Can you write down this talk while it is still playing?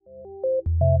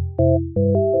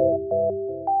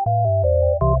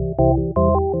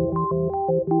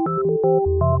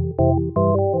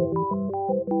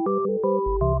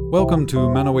Welcome to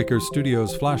Manawaker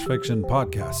Studios Flash Fiction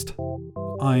Podcast.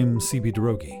 I'm CB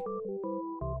Derogi.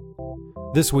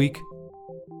 This week,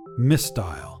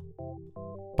 Misdial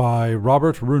by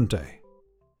Robert Runte.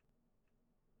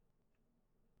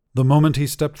 The moment he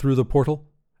stepped through the portal,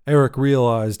 Eric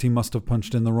realized he must have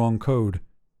punched in the wrong code.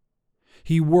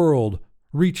 He whirled,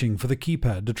 reaching for the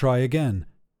keypad to try again,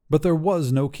 but there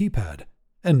was no keypad,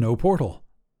 and no portal.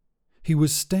 He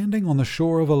was standing on the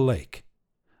shore of a lake.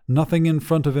 Nothing in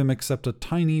front of him except a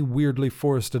tiny, weirdly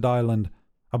forested island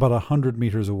about 100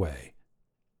 meters away.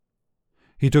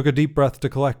 He took a deep breath to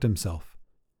collect himself,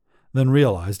 then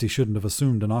realized he shouldn't have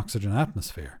assumed an oxygen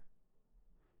atmosphere.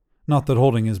 Not that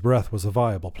holding his breath was a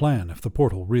viable plan if the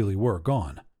portal really were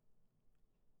gone.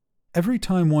 Every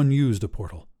time one used a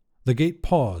portal, the gate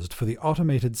paused for the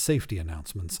automated safety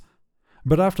announcements,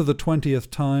 but after the 20th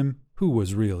time, who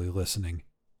was really listening?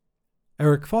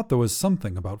 Eric thought there was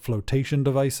something about flotation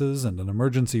devices and an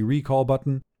emergency recall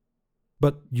button,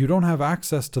 but you don't have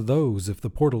access to those if the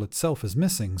portal itself is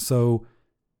missing, so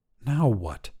now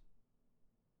what?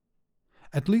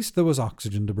 At least there was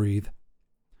oxygen to breathe.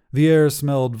 The air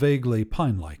smelled vaguely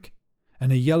pine-like,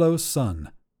 and a yellow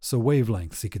sun, so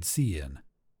wavelengths he could see in.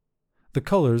 The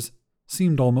colors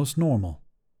seemed almost normal.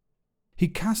 He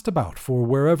cast about for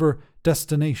wherever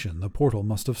destination the portal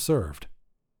must have served,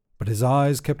 but his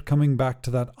eyes kept coming back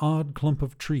to that odd clump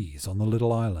of trees on the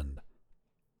little island.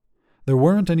 There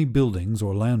weren't any buildings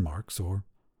or landmarks, or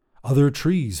other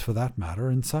trees for that matter,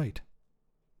 in sight.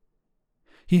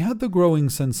 He had the growing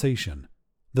sensation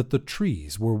that the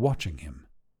trees were watching him.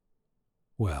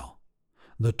 Well,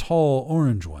 the tall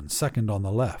orange one second on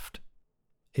the left.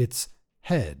 Its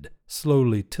head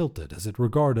slowly tilted as it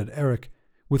regarded Eric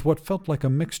with what felt like a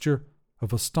mixture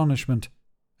of astonishment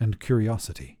and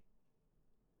curiosity.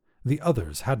 The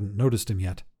others hadn't noticed him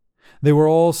yet. They were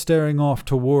all staring off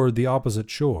toward the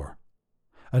opposite shore.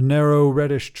 A narrow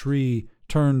reddish tree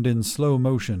turned in slow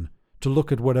motion to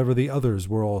look at whatever the others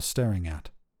were all staring at.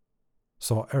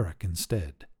 Saw Eric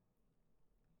instead.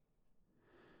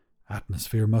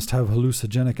 Atmosphere must have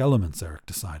hallucinogenic elements, Eric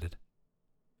decided.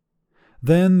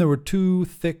 Then there were two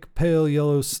thick, pale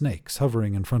yellow snakes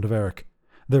hovering in front of Eric,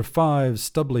 their 5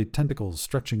 stubbly tentacles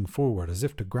stretching forward as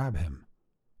if to grab him.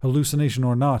 Hallucination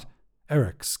or not,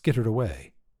 Eric skittered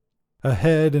away. A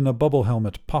head in a bubble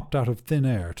helmet popped out of thin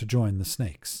air to join the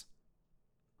snakes.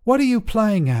 "What are you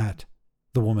playing at?"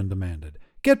 the woman demanded.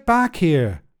 "Get back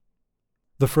here!"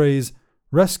 The phrase,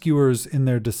 "rescuers in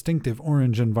their distinctive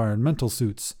orange environmental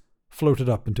suits," floated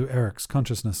up into Eric's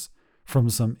consciousness from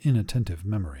some inattentive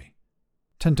memory.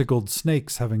 Tentacled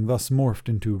snakes having thus morphed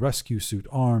into rescue suit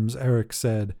arms, Eric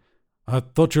said, "I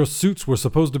thought your suits were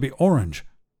supposed to be orange."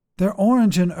 "They're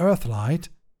orange in Earthlight,"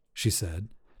 she said.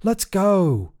 "Let's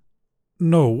go."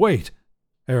 "No, wait,"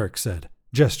 Eric said,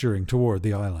 gesturing toward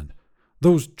the island.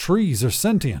 "Those trees are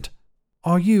sentient."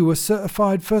 "Are you a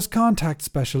certified first contact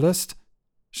specialist?"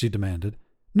 she demanded.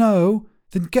 "No?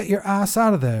 Then get your ass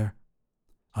out of there."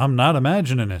 "I'm not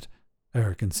imagining it,"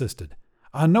 Eric insisted.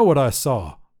 "I know what I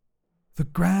saw." "The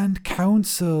Grand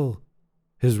Council,"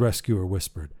 his rescuer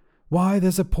whispered. "Why,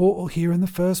 there's a portal here in the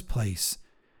first place.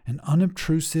 An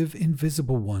unobtrusive,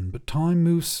 invisible one, but time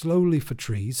moves slowly for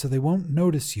trees, so they won't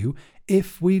notice you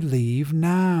if we leave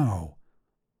now."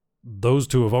 "Those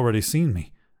two have already seen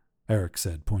me," Eric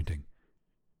said, pointing.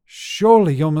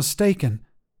 "Surely you're mistaken,"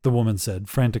 the woman said,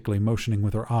 frantically motioning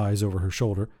with her eyes over her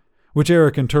shoulder, which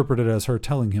Eric interpreted as her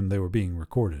telling him they were being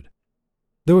recorded.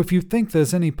 "Though if you think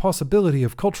there's any possibility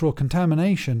of cultural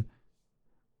contamination—"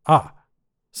 "Ah,"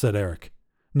 said Eric,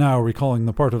 now recalling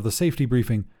the part of the safety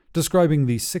briefing describing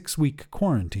the 6-week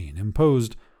quarantine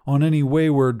imposed on any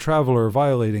wayward traveler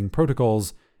violating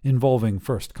protocols involving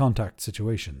first contact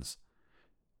situations.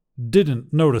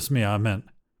 "Didn't notice me, I meant."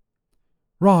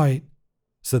 "Right,"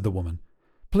 said the woman.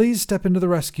 "Please step into the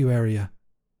rescue area."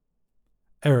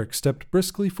 Eric stepped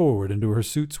briskly forward into her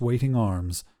suit's waiting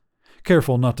arms,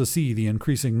 careful not to see the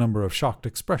increasing number of shocked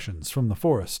expressions from the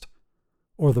forest,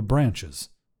 or the branches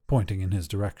pointing in his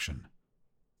direction.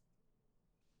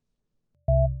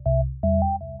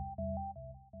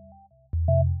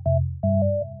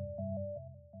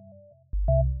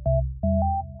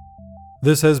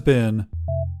 This has been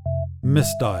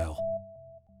Misdial,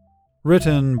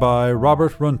 written by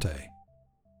Robert Runte,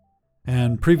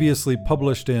 and previously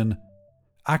published in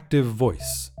Active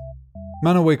Voice.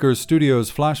 Manawaker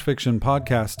Studios Flash Fiction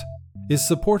Podcast is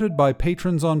supported by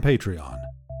patrons on Patreon.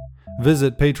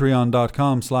 Visit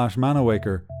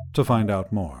patreon.com/Manawaker to find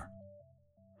out more.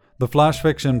 The Flash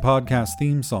Fiction podcast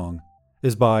theme song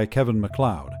is by Kevin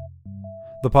MacLeod.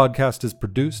 The podcast is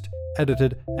produced,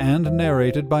 edited, and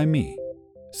narrated by me,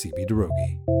 C.B.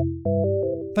 Derogi.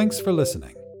 Thanks for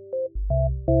listening.